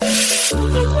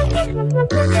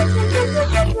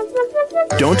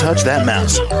Don't touch that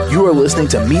mouse. You are listening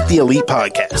to Meet the Elite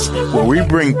Podcast, where we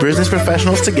bring business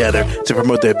professionals together to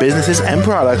promote their businesses and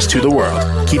products to the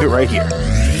world. Keep it right here.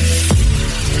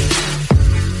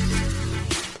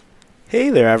 Hey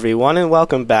there, everyone, and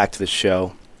welcome back to the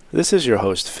show. This is your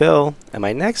host, Phil, and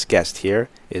my next guest here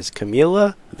is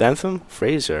Camilla Ventham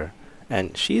Fraser,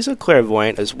 and she's a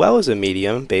clairvoyant as well as a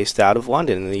medium based out of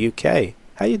London in the UK.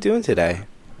 How you doing today?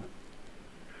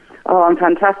 Oh, I'm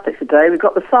fantastic today. We've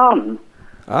got the sun.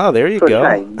 Oh, there you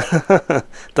go.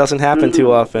 Doesn't happen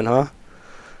too often, huh?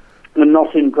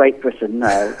 Not in Great Britain,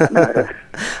 no.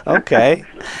 Okay.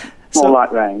 More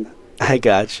like rain. I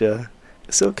gotcha.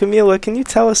 So, Camilla, can you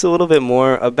tell us a little bit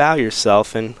more about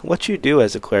yourself and what you do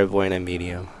as a clairvoyant and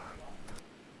medium?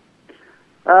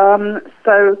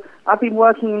 So, I've been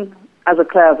working as a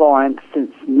clairvoyant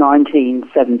since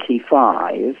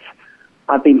 1975.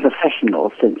 I've been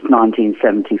professional since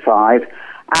 1975,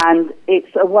 and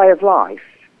it's a way of life.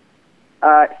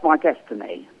 It's my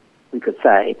destiny, we could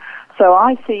say. So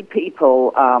I see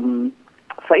people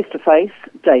face-to-face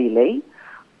daily.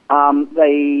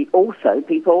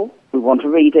 People who want a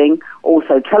reading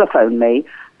also telephone me,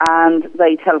 and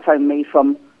they telephone me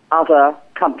from other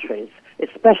countries,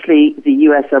 especially the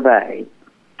US of A.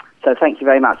 So thank you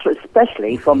very much,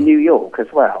 especially from New York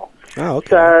as well. Oh, okay.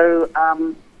 So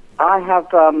I have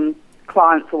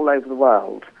clients all over the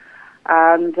world,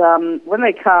 and when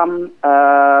they come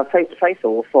face-to-face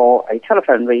or for a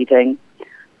telephone reading,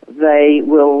 they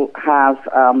will have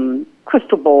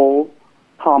crystal ball,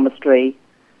 palmistry,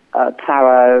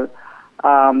 tarot,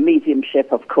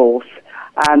 mediumship, of course,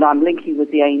 and I'm linking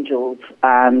with the angels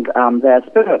and their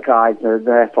spirit guides are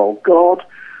therefore God,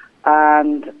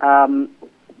 and I'm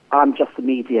just the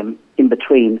medium in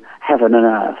between heaven and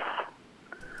earth.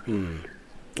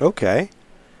 Okay.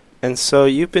 And so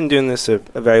you've been doing this a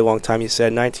very long time. You said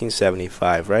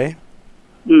 1975, right?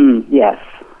 Yes.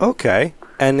 Okay.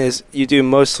 And you do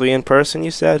mostly in person, you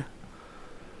said?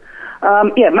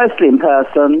 Yeah, mostly in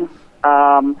person.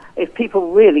 If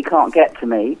people really can't get to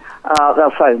me,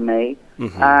 they'll phone me.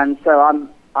 And so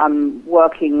I'm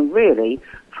working really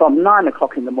from 9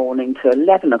 o'clock in the morning to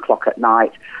 11 o'clock at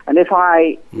night. And if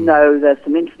I know there's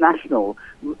some international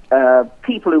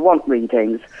people who want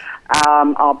readings,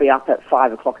 I'll be up at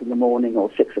 5 o'clock in the morning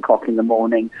or 6 o'clock in the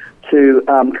morning to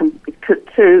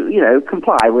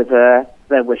comply with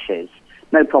their wishes.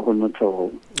 No problem at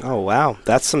all. Oh, wow.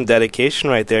 That's some dedication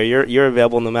right there. You're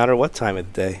available no matter what time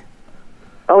of the day.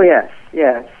 Oh, yes.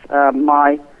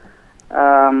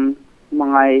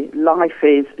 My life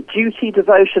is duty,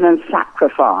 devotion, and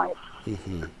sacrifice.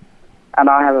 And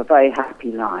I have a very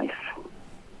happy life.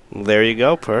 Well, there you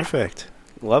go. Perfect.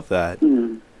 Love that.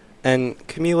 And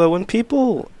Camilla, when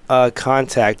people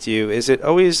contact you, is it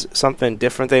always something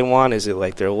different they want? Is it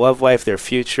like their love life, their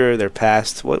future, their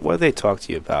past? What do they talk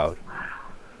to you about?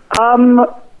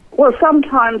 Well,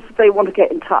 sometimes they want to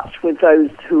get in touch with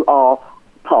those who are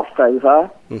passed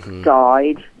over,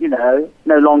 died, no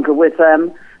longer with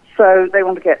them. So they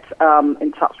want to get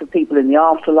in touch with people in the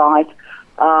afterlife.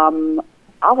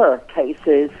 Other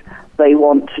cases, they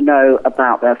want to know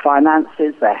about their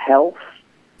finances, their health,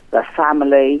 their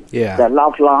family, their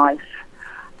love life,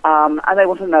 and they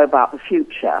want to know about the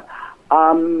future.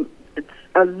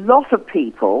 A lot of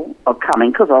people are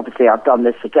coming, because obviously I've done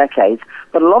this for decades,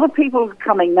 but a lot of people are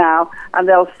coming now, and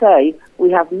they'll say,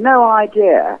 we have no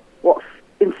idea what's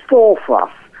in store for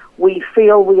us. We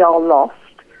feel we are lost.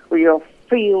 We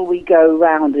feel we go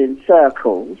round in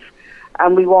circles,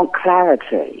 and we want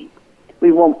clarity.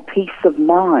 We want peace of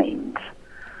mind.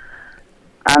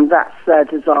 And that's their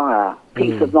desire,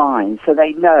 peace of mind. So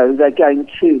they know they're going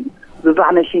to the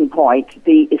vanishing point,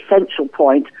 the essential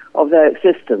point of their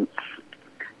existence.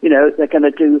 They're going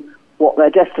to do what their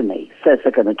destiny says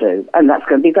they're going to do. And that's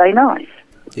going to be very nice.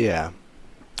 Yeah.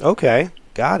 Okay.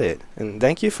 Got it. And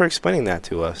thank you for explaining that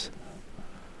to us.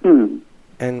 And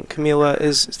Camilla,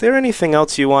 is there anything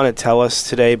else you want to tell us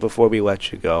today before we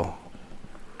let you go?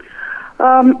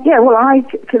 Well, I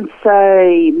can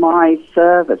say my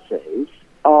services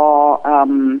are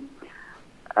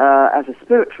as a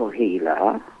spiritual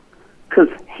healer, because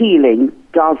healing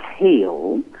does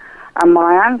heal, and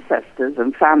my ancestors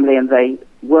and family, and they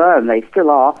were and they still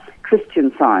are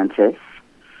Christian Scientists,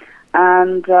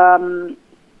 and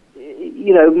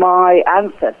my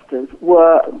ancestors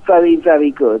were very, very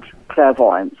good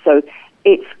clairvoyants. So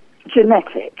it's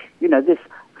genetic, this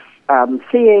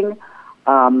seeing,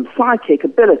 psychic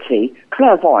ability,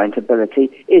 clairvoyant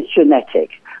ability is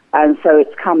genetic. And so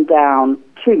it's come down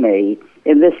to me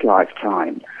in this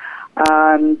lifetime.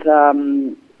 And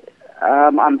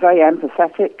I'm very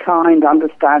empathetic, kind,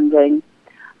 understanding,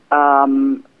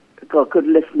 got a good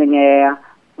listening ear,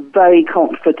 very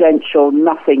confidential.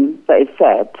 Nothing that is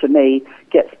said to me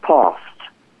gets passed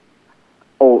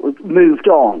or moved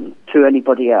on to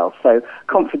anybody else. So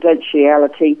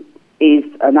confidentiality is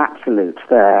an absolute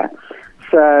there.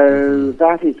 So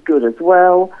that is good as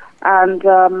well. And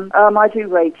I do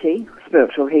Reiki,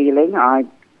 spiritual healing. I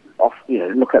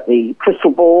look at the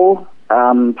crystal ball,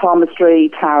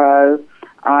 palmistry, tarot.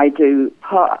 I do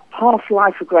past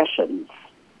life regressions.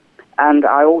 And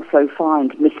I also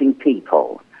find missing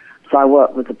people. So I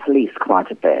work with the police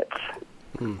quite a bit.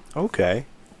 Okay.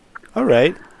 All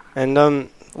right. And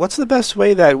what's the best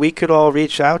way that we could all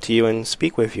reach out to you and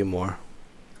speak with you more?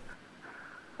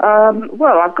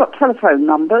 Well, I've got telephone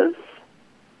numbers.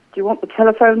 Do you want the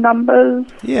telephone numbers?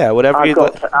 Yeah, whatever you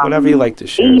like to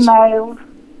share.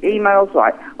 Emails,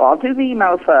 right. Well, I'll do the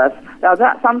email first. Now,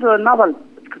 that's under another,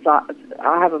 because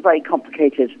I have a very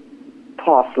complicated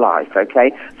past life,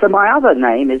 okay? So my other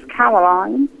name is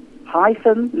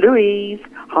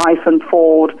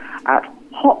Caroline-Louise-Ford at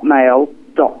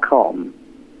hotmail.com.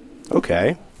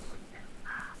 Okay.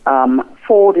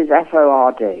 Ford is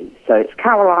F-O-R-D. So it's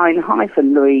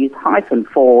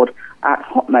Caroline-Louise-Ford at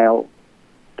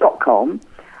hotmail.com.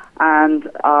 And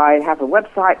I have a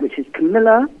website which is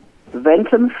Camilla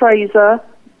Ventham Fraser.uk.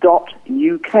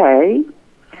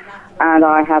 And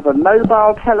I have a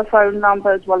mobile telephone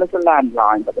number as well as a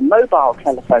landline. But the mobile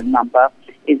telephone number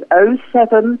is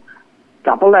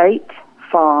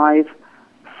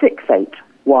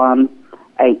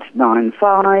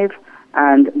 07885681895.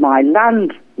 And my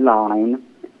landline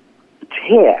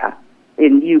here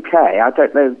in the UK, I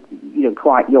don't know,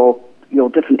 quite your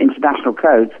different international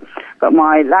codes, but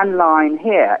my landline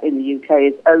here in the UK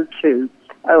is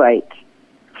 0208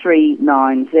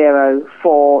 390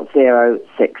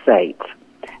 4068.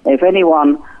 If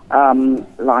anyone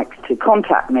likes to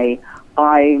contact me,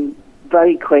 I'm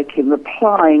very quick in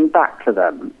replying back to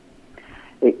them.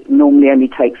 It normally only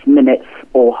takes minutes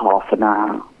or half an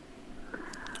hour.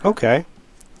 Okay.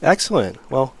 Excellent.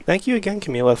 Well, thank you again,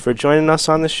 Camilla, for joining us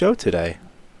on the show today.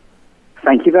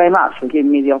 Thank you very much for giving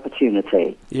me the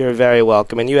opportunity. You're very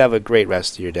welcome, and you have a great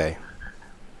rest of your day.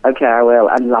 Okay, I will,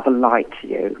 and love and light to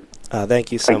you.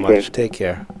 Thank you so much. Take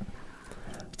care.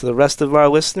 To the rest of our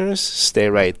listeners, stay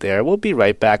right there. We'll be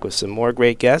right back with some more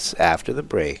great guests after the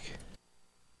break.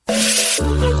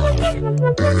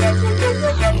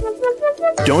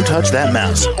 Don't touch that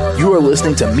mouse. You are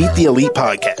listening to Meet the Elite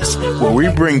Podcast, where we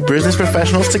bring business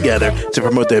professionals together to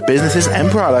promote their businesses and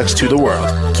products to the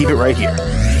world. Keep it right here.